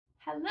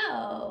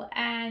Hello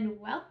and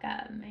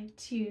welcome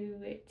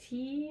to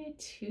Tea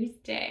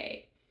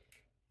Tuesday.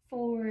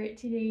 For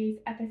today's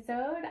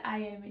episode, I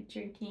am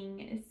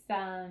drinking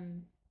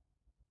some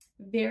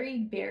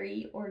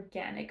very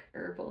organic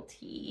herbal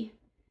tea.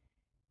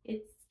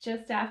 It's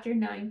just after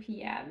 9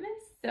 p.m.,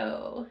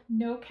 so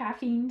no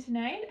caffeine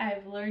tonight.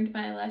 I've learned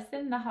my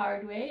lesson the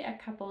hard way a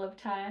couple of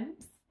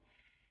times.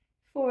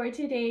 For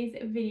today's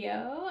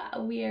video,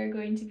 we are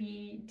going to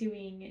be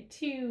doing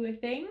two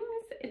things.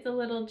 It's a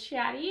little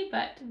chatty,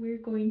 but we're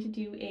going to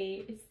do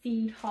a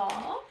seed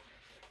haul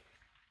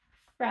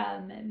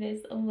from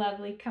this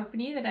lovely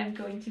company that I'm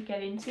going to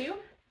get into.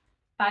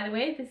 By the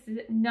way, this is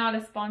not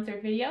a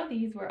sponsored video.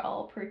 These were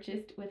all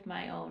purchased with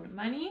my own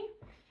money.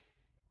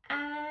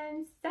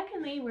 And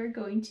secondly, we're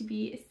going to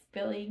be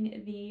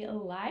spilling the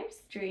live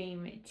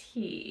stream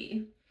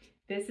tea.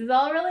 This is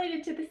all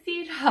related to the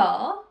seed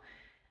haul.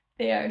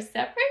 They are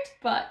separate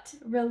but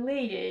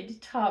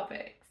related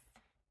topics.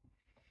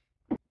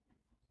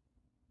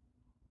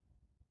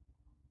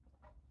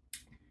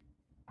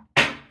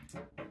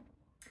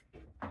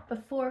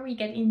 Before we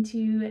get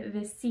into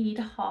the seed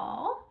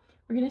haul,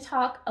 we're going to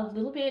talk a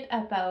little bit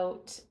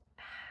about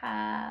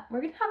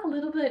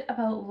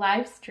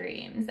live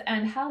streams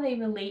and how they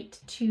relate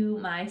to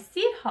my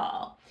seed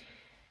haul.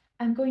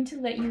 I'm going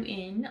to let you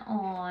in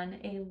on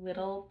a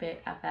little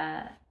bit of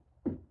a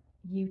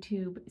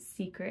YouTube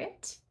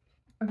secret.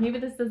 Or maybe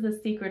this is a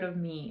secret of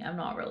me. I'm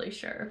not really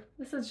sure.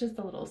 This is just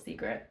a little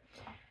secret.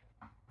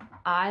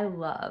 I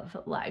love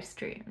live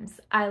streams.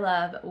 I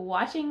love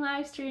watching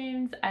live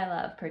streams. I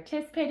love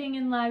participating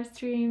in live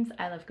streams.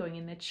 I love going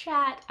in the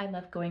chat. I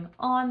love going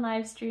on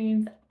live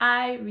streams.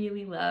 I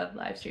really love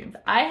live streams.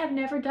 I have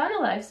never done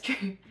a live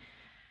stream,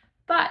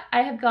 but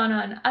I have gone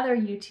on other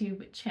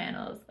YouTube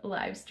channels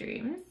live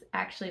streams.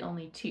 Actually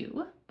only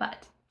two,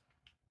 but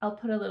I'll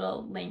put a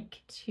little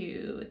link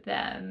to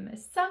them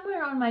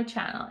somewhere on my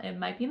channel. It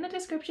might be in the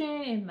description,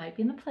 it might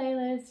be in the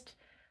playlist.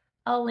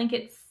 I'll link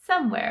it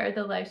somewhere,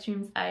 the live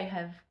streams I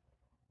have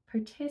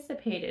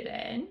participated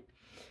in.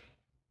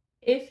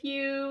 If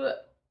you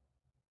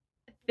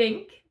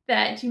think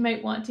that you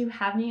might want to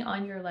have me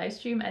on your live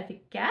stream as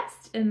a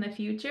guest in the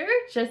future,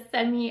 just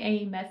send me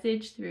a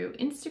message through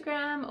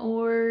Instagram,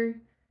 or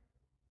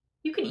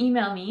you can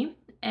email me,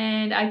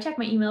 and I check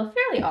my email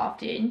fairly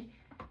often.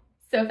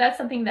 So if that's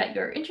something that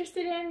you're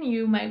interested in,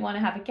 you might want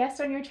to have a guest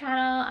on your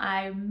channel.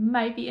 I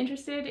might be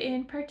interested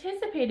in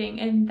participating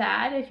in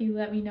that if you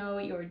let me know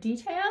your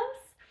details.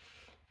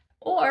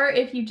 Or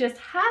if you just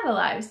have a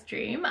live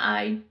stream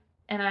and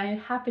I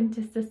happen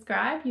to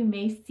subscribe, you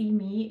may see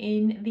me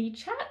in the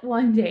chat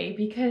one day,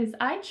 because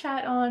I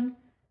chat on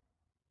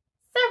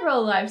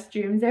several live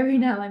streams every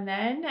now and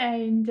then,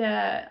 and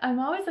I'm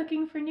always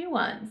looking for new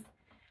ones.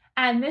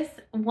 And this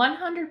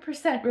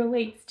 100%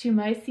 relates to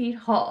my seed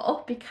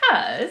haul,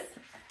 because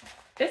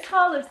this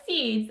haul of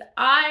seeds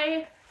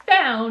I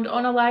found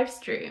on a live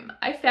stream.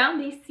 I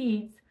found these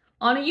seeds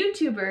on a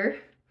YouTuber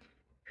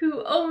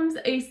who owns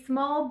a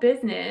small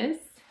business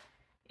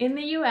in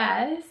the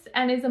US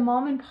and is a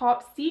mom and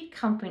pop seed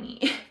company.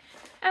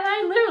 And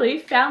I literally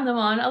found them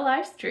on a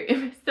live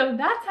stream. So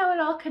that's how it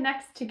all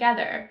connects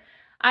together.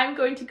 I'm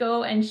going to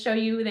go and show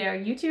you their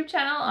YouTube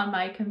channel on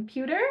my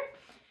computer,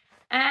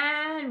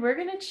 and we're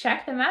gonna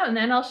check them out, and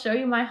then I'll show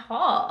you my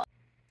haul.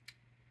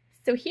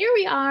 So here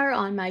we are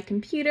on my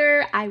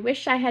computer. I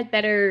wish I had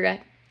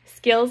better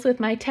skills with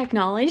my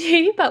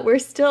technology, but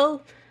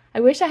I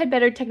wish I had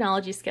better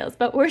technology skills,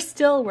 but we're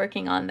still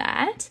working on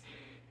that.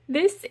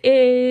 This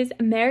is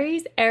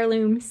Mary's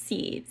Heirloom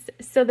Seeds.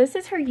 So this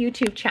is her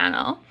YouTube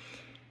channel.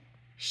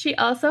 She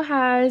also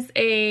has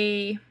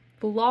a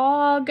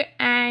blog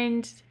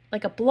and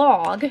like a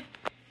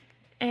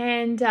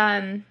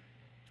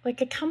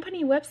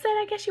company website,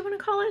 I guess you want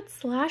to call it,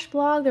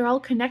 /blog. They're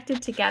all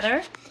connected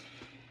together.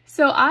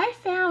 So I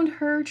found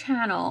her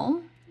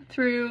channel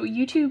through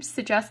YouTube's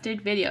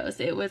suggested videos.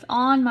 It was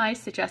on my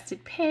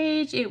suggested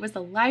page. It was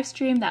a live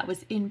stream that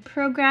was in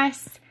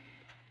progress.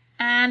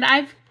 And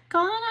I've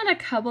gone on a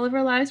couple of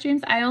her live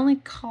streams. I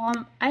only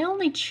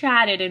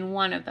chatted in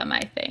one of them,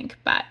 I think,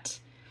 but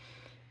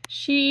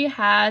she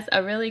has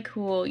a really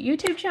cool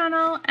YouTube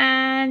channel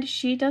and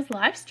she does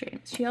live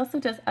streams. She also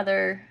does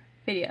other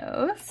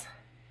videos.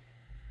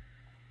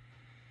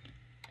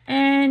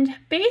 And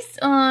based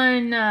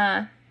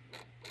on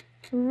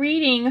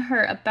reading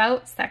her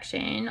about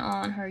section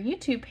on her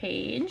YouTube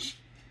page,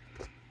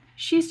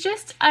 she's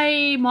just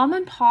a mom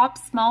and pop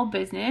small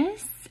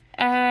business,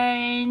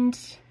 and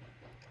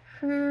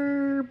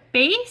her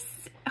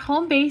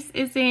home base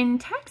is in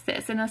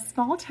Texas, in a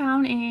small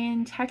town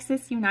in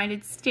Texas,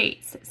 United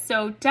States.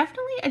 So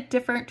definitely a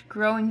different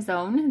growing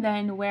zone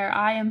than where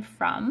I am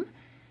from,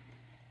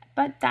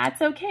 but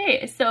that's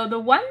okay. So the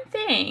one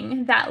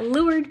thing that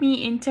lured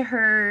me into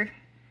her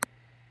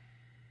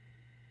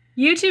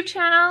YouTube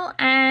channel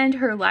and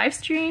her live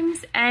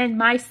streams and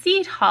my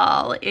seed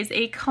haul is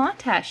a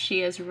contest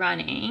she is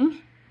running.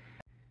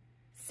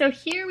 So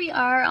here we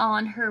are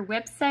on her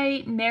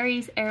website,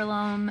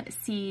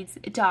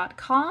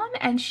 marysheirloomseeds.com,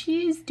 and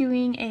she's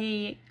doing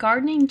a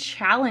gardening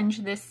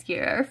challenge this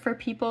year for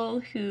people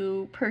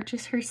who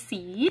purchase her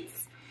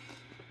seeds.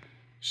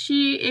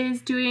 She is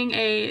doing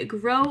a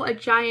Grow a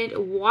Giant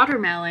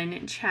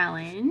Watermelon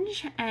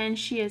challenge, and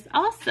she is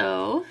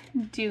also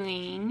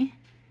doing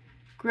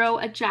Grow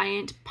a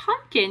Giant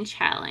Pumpkin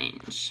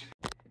challenge.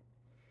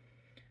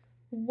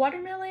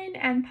 Watermelon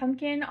and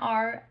pumpkin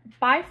are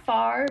by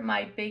far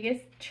my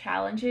biggest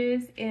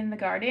challenges in the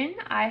garden.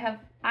 I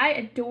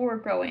adore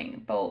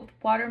growing both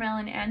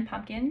watermelon and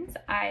pumpkins.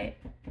 I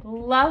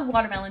love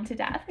watermelon to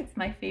death. It's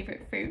my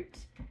favorite fruit.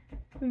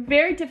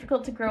 Very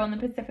difficult to grow in the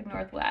Pacific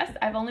Northwest.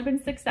 I've only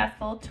been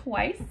successful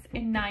twice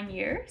in 9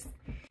 years.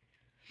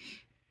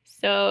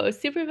 So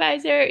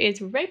supervisor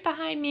is right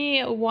behind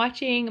me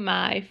watching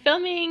my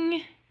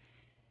filming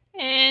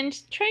and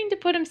trying to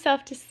put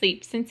himself to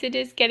sleep since it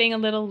is getting a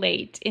little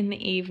late in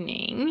the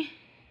evening.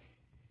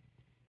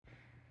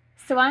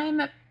 So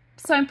I'm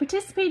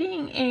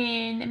participating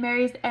in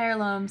Mary's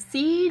Heirloom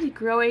Seed,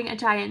 Growing a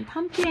Giant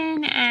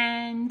Pumpkin,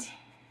 and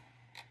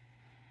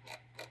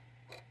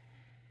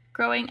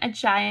Growing a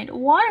Giant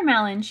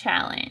Watermelon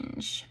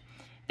Challenge.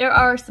 There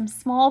are some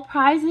small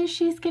prizes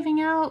she's giving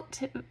out,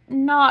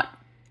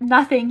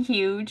 nothing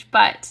huge,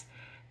 but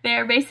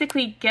they're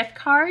basically gift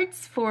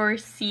cards for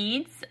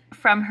seeds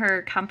from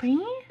her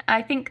company.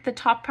 I think the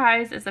top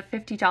prize is a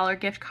 $50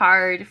 gift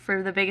card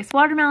for the biggest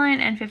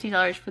watermelon and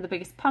 $50 for the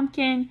biggest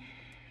pumpkin.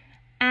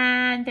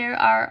 And there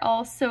are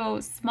also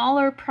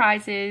smaller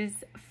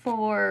prizes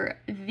for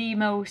the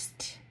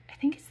most, I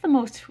think it's the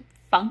most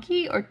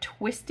funky or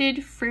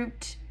twisted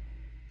fruit,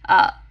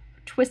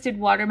 twisted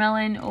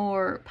watermelon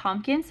or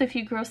pumpkin. So if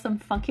you grow some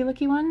funky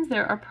looking ones,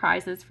 there are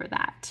prizes for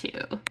that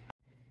too.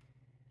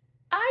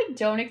 I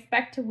don't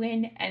expect to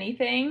win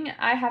anything.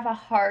 I have a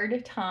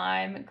hard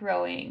time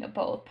growing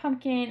both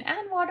pumpkin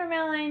and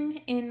watermelon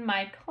in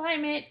my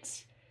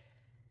climate,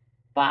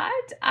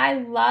 but I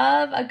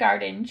love a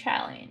garden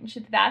challenge.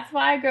 That's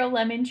why I grow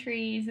lemon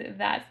trees.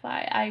 That's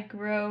why I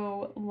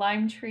grow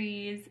lime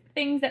trees,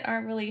 things that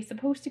aren't really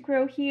supposed to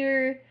grow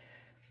here.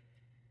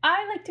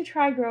 I like to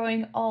try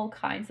growing all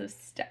kinds of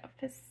stuff.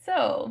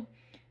 So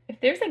if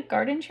there's a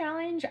garden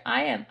challenge,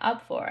 I am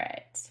up for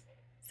it.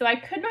 So I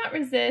could not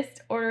resist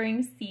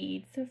ordering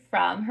seeds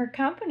from her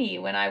company.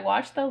 When I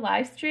watched the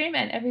live stream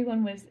and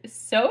everyone was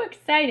so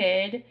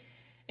excited,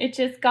 it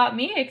just got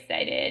me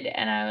excited.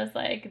 And I was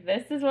like,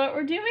 this is what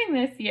we're doing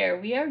this year.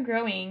 We are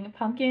growing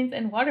pumpkins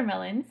and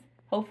watermelons,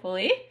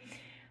 hopefully,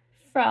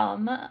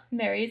 from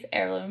Mary's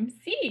Heirloom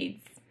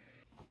Seeds.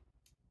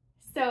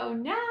 So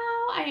now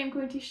I am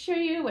going to show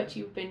you what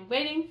you've been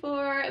waiting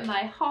for,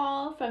 my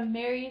haul from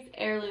Mary's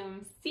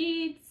Heirloom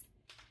Seeds.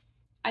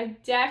 I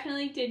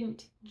definitely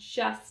didn't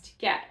just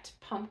get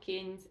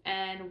pumpkins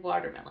and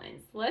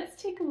watermelons.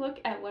 Let's take a look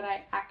at what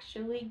I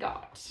actually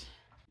got.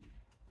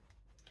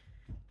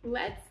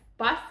 Let's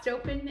bust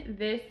open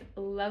this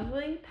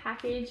lovely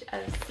package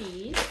of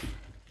seeds.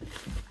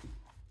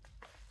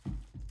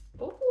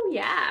 Oh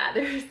yeah,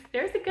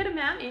 there's a good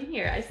amount in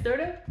here. I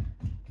sort of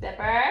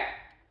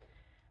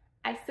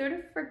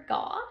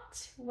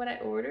forgot what I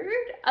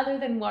ordered other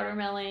than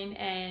watermelon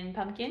and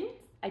pumpkins.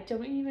 I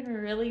don't even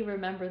really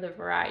remember the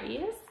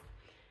varieties.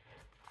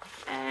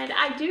 And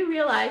I do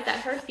realize that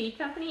her seed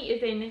company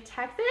is in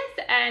Texas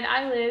and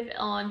I live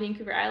on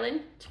Vancouver Island,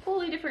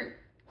 totally different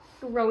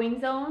growing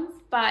zones,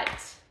 but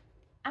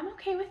I'm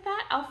okay with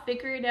that. I'll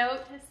figure it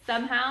out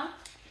somehow.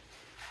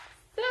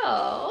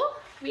 So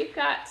we've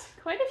got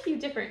quite a few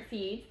different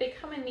seeds. They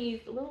come in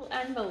these little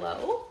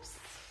envelopes.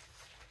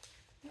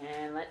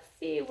 And let's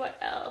see what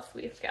else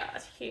we've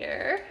got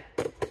here.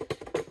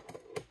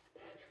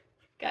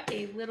 Got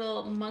a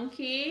little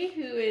monkey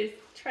who is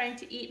trying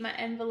to eat my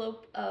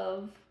envelope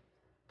of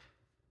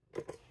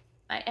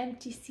my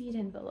empty seed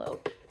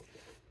envelope.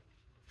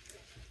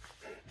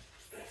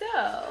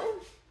 So,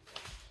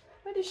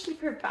 what does she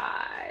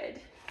provide?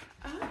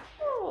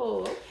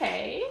 Oh,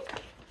 okay.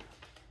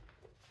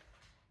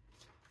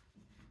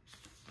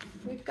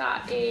 We've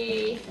got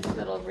a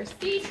little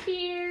receipt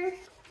here.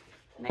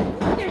 And I think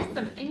there's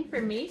some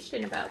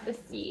information about the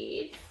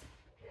seeds.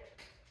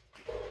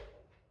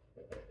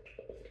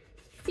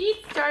 Seed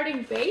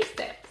starting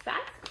basics,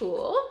 that's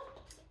cool.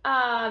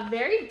 A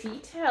very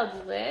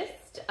detailed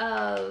list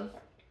of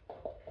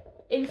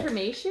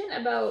information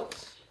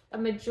about a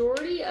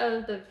majority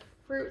of the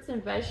fruits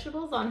and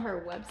vegetables on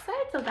her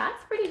website, so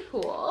that's pretty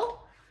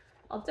cool.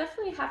 I'll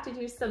definitely have to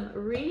do some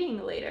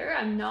reading later.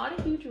 I'm not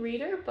a huge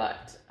reader,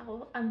 but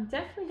I'm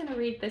definitely going to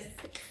read this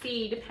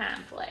seed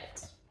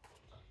pamphlet.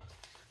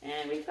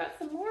 And we've got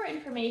some more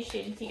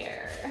information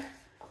here.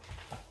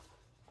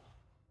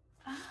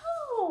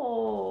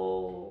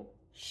 Oh,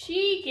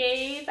 she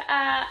gave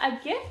a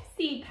gift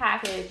seed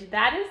package.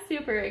 That is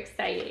super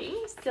exciting.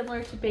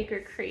 Similar to Baker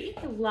Creek.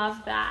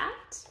 Love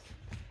that.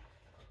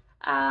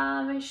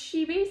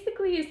 She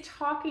basically is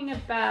talking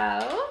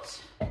about,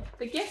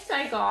 the gift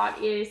I got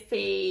is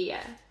a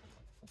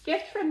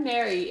Gift from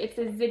Mary. It's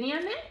a zinnia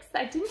mix.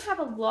 I didn't have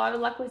a lot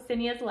of luck with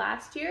zinnias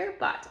last year,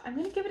 but I'm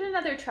gonna give it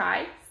another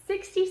try.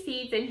 60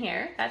 seeds in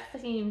here. That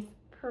seems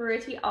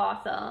pretty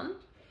awesome.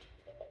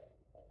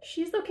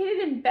 She's located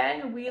in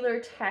Ben Wheeler,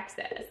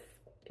 Texas.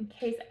 In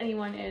case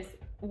anyone is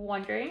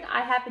wondering,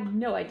 I have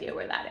no idea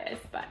where that is,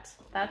 but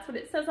that's what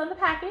it says on the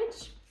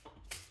package.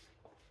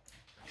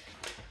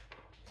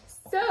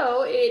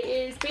 So it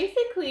is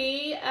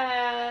basically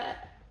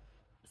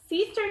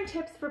seed starting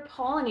tips for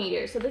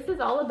pollinators. So this is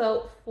all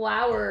about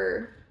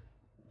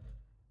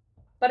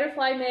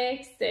butterfly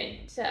mix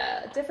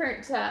and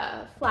different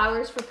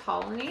flowers for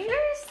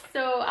pollinators.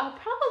 So I'll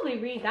probably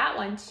read that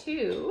one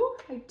too.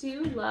 I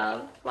do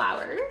love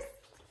flowers.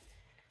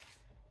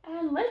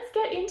 And let's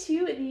get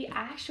into the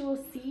actual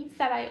seeds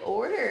that I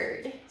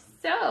ordered.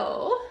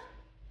 So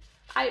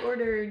I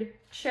ordered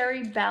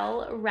cherry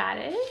bell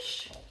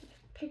radish.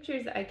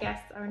 Pictures, I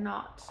guess, are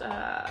not,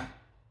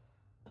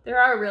 there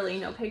are really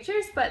no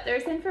pictures, but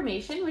there's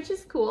information, which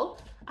is cool.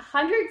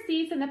 100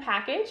 seeds in the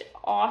package,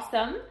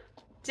 awesome.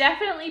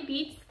 Definitely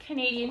beats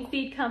Canadian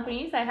seed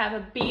companies. I have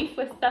a beef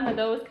with some of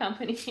those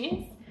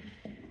companies.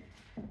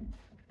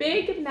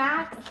 Big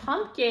Max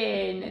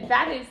pumpkin,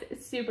 that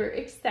is super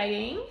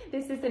exciting.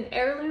 This is an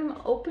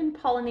heirloom, open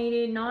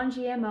pollinated,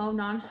 non-GMO,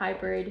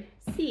 non-hybrid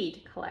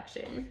seed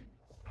collection.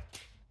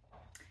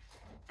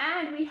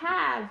 And we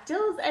have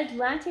Dill's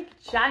Atlantic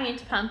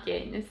Giant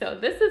Pumpkin. So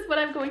this is what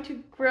I'm going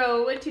to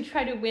grow to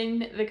try to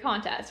win the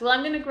contest. Well,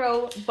 I'm going to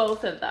grow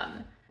both of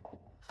them.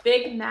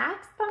 Big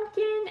Max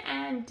Pumpkin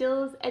and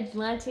Dill's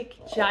Atlantic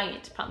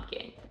Giant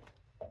Pumpkin.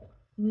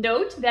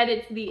 Note that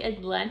it's the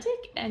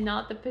Atlantic and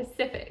not the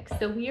Pacific.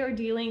 So we are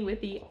dealing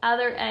with the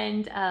other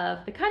end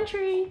of the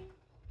country.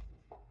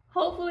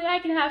 Hopefully I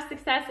can have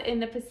success in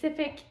the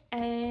Pacific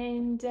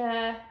and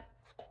that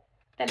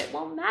it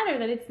won't matter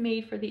that it's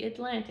made for the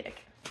Atlantic.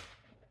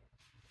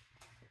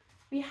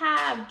 We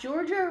have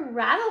Georgia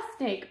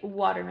Rattlesnake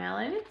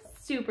Watermelon.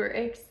 Super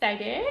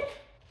excited.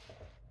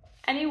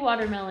 Any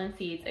watermelon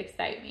seeds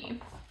excite me.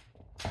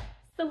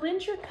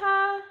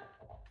 Cylindrica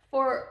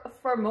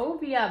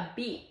Formovia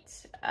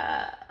beet.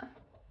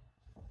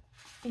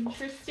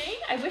 Interesting.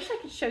 I wish I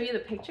could show you the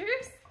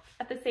pictures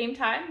at the same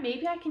time.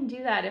 Maybe I can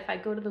do that if I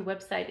go to the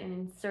website and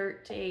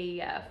insert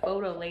a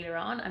photo later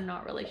on. I'm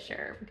not really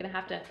sure. I'm gonna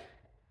have to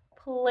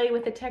play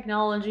with the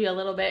technology a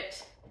little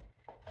bit.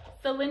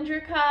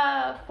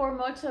 Cylindrica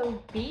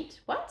Formoto beet.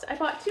 What? I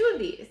bought 2 of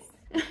these.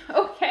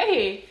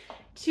 Okay.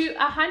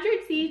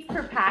 100 seeds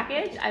per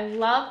package. I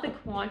love the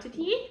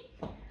quantity.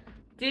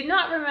 Did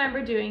not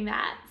remember doing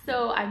that.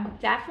 So I'm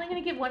definitely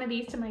going to give one of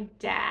these to my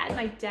dad.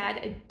 My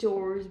dad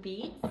adores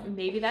beets.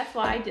 Maybe that's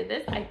why I did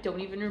this. I don't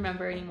even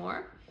remember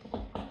anymore.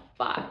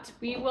 But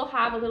we will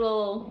have a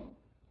little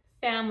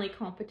family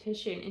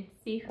competition and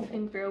see who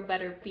can grow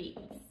better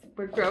beets.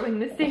 We're growing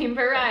the same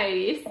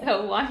variety,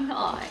 so why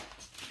not?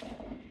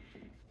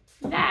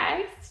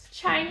 Next,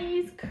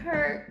 Chinese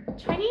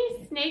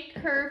snake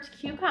curved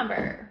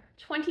cucumber.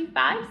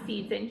 25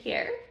 seeds in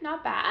here,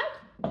 not bad.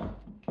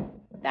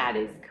 That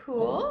is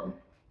cool.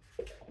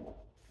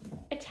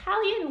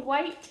 Italian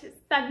white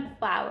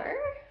sunflower.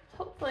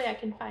 Hopefully I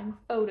can find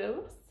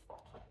photos.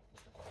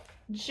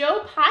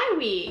 Joe Pye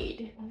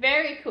weed,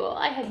 very cool.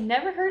 I had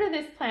never heard of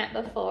this plant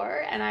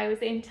before and I was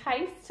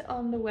enticed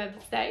on the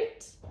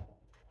website.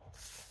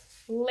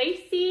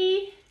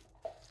 Lacy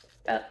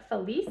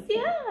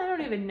Felicia? I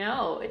don't even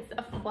know. It's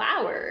a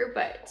flower,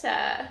 but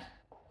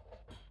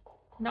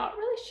not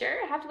really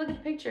sure. I have to look at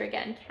the picture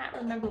again. Can't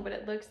remember what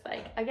it looks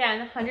like. Again,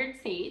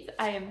 100 seeds.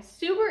 I am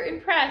super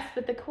impressed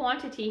with the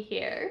quantity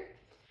here.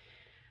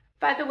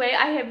 By the way,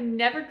 I have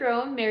never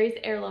grown Mary's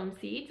heirloom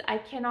seeds. I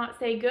cannot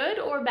say good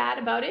or bad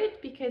about it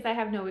because I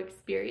have no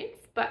experience.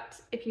 But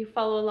if you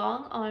follow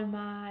along on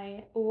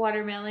my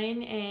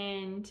watermelon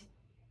and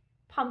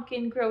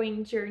pumpkin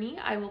growing journey,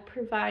 I will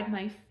provide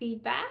my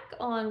feedback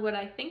on what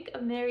I think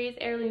of Mary's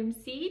heirloom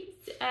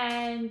seeds,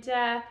 and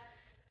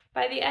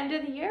by the end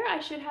of the year I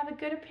should have a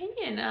good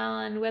opinion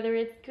on whether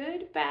it's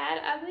good,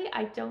 bad, ugly.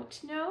 I don't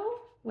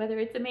know. Whether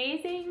it's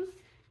amazing,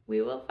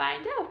 we will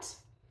find out.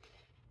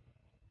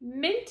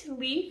 Mint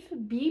leaf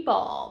bee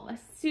balm.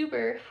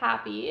 Super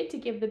happy to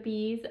give the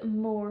bees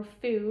more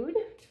food.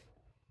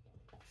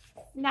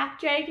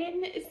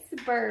 Snapdragon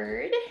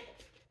spurred.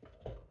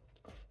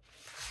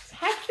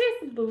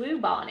 Texas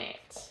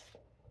bluebonnet.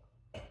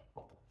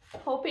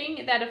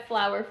 Hoping that a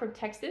flower from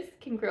Texas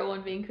can grow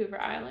on Vancouver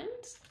Island.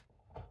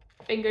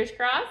 Fingers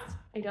crossed.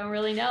 I don't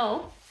really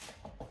know.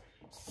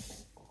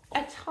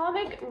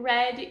 Atomic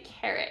red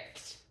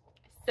carrot.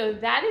 So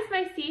that is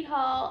my seed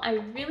haul. I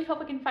really hope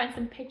I can find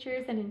some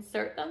pictures and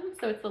insert them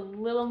so it's a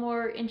little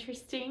more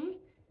interesting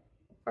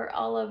for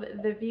all of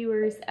the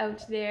viewers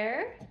out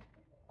there.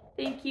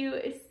 Thank you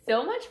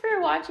so much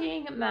for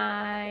watching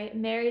my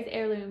Mary's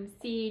Heirloom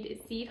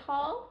seed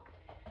haul.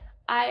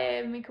 I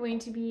am going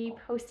to be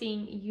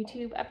posting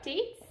YouTube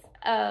updates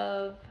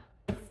of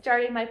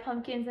starting my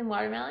pumpkins and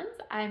watermelons.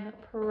 I'm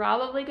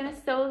probably going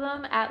to sow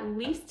them at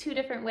least 2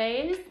 different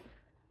ways.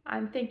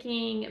 I'm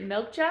thinking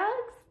milk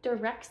jugs,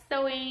 direct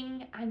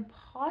sewing, and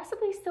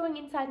possibly sewing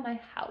inside my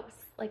house,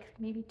 like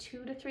maybe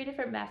 2 to 3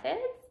 different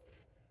methods,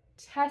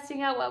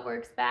 testing out what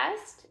works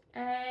best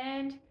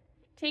and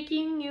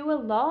taking you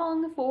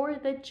along for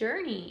the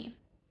journey.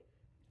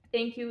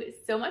 Thank you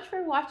so much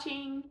for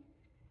watching,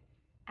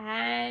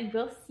 and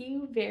we'll see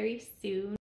you very soon.